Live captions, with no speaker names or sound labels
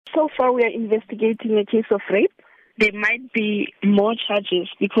So far, we are investigating a case of rape. There might be more charges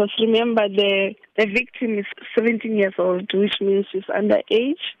because remember the victim is 17 years old, which means she's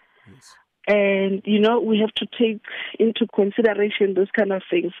underage. Yes. And, we have to take into consideration those kind of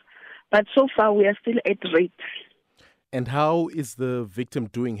things. But so far, we are still at rape. And how is the victim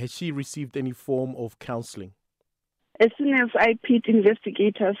doing? Has she received any form of counseling? As soon as IPID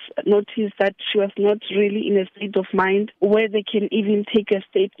investigators noticed that she was not really in a state of mind where they can even take a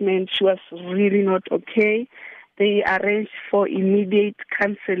statement, she was really not okay, they arranged for immediate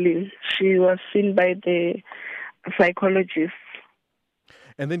counseling. She was seen by the psychologist.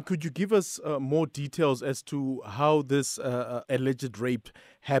 And then could you give us more details as to how this alleged rape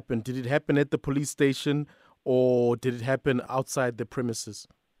happened? Did it happen at the police station or did it happen outside the premises?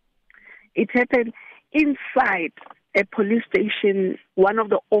 It happened inside a police station, one of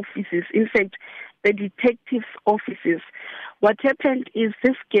the offices, in fact, the detective's offices. What happened is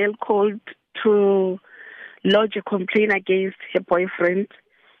this girl called to lodge a complaint against her boyfriend,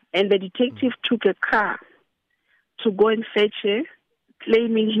 and the detective took a car to go and fetch her,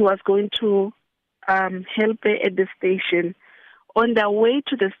 claiming he was going to help her at the station. On the way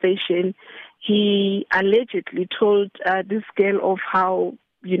to the station, he allegedly told this girl of how,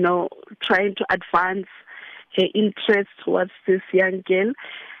 trying to advance her interest towards this young girl.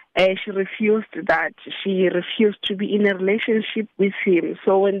 She refused that. She refused to be in a relationship with him.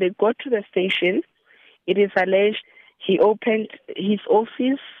 So when they got to the station, it is alleged he opened his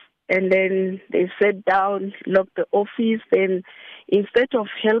office and then they sat down, locked the office. Then instead of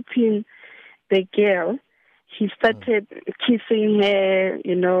helping the girl, he started kissing her,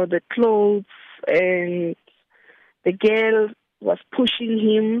 the clothes, and the girl was pushing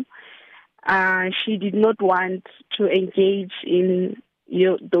him. She did not want to engage in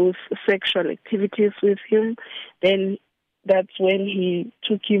those sexual activities with him. Then that's when he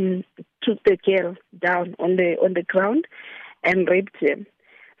took the girl down on the ground and raped him.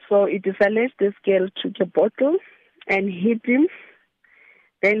 So it is alleged this girl took a bottle and hit him.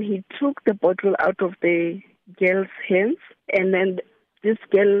 Then he took the bottle out of the girl's hands, and then this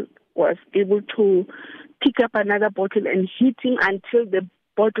girl was able to pick up another bottle and hit him until the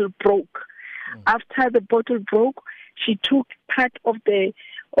bottle broke. After the bottle broke, she took part of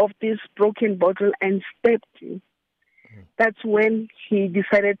this broken bottle and stabbed him. That's when he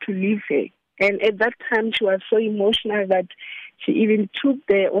decided to leave her. And at that time, she was so emotional that she even took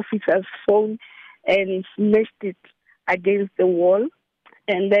the officer's phone and smashed it against the wall.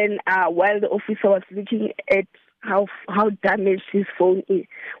 And then while the officer was looking at how damaged his phone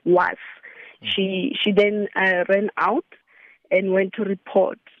was, she then ran out and went to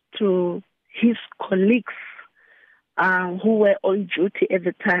report to his colleagues who were on duty at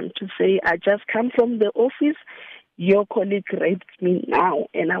the time to say, I just come from the office, your colleague raped me now,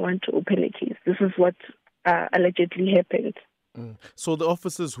 and I want to open a case. This is what allegedly happened. So the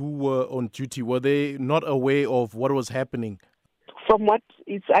officers who were on duty, were they not aware of what was happening? From what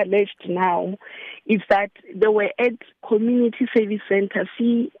is alleged now, is that they were at Community Service Center,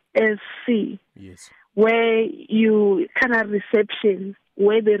 CSC, yes, where you kind of reception,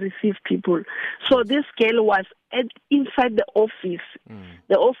 where they receive people. So this girl was inside the office.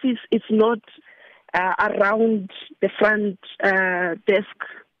 The office is not around the front desk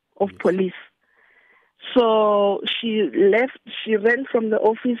of police. So she ran from the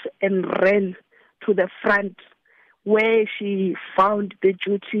office and ran to the front where she found the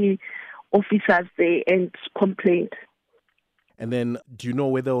duty officers there and complained. And then do you know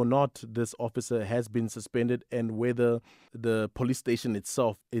whether or not this officer has been suspended and whether the police station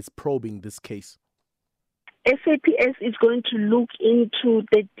itself is probing this case? SAPS is going to look into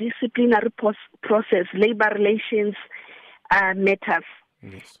the disciplinary process, labor relations matters.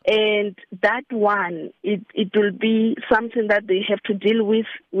 Yes. And that one, it will be something that they have to deal with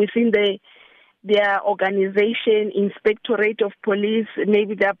within their organization, inspectorate of police,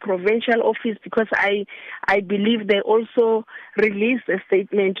 maybe their provincial office, because I believe they also released a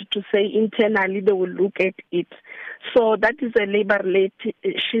statement to say internally they will look at it. So that is a labor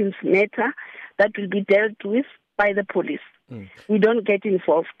relations matter that will be dealt with by the police. We don't get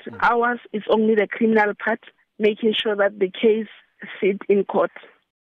involved. Ours is only the criminal part, making sure that the case sits in court.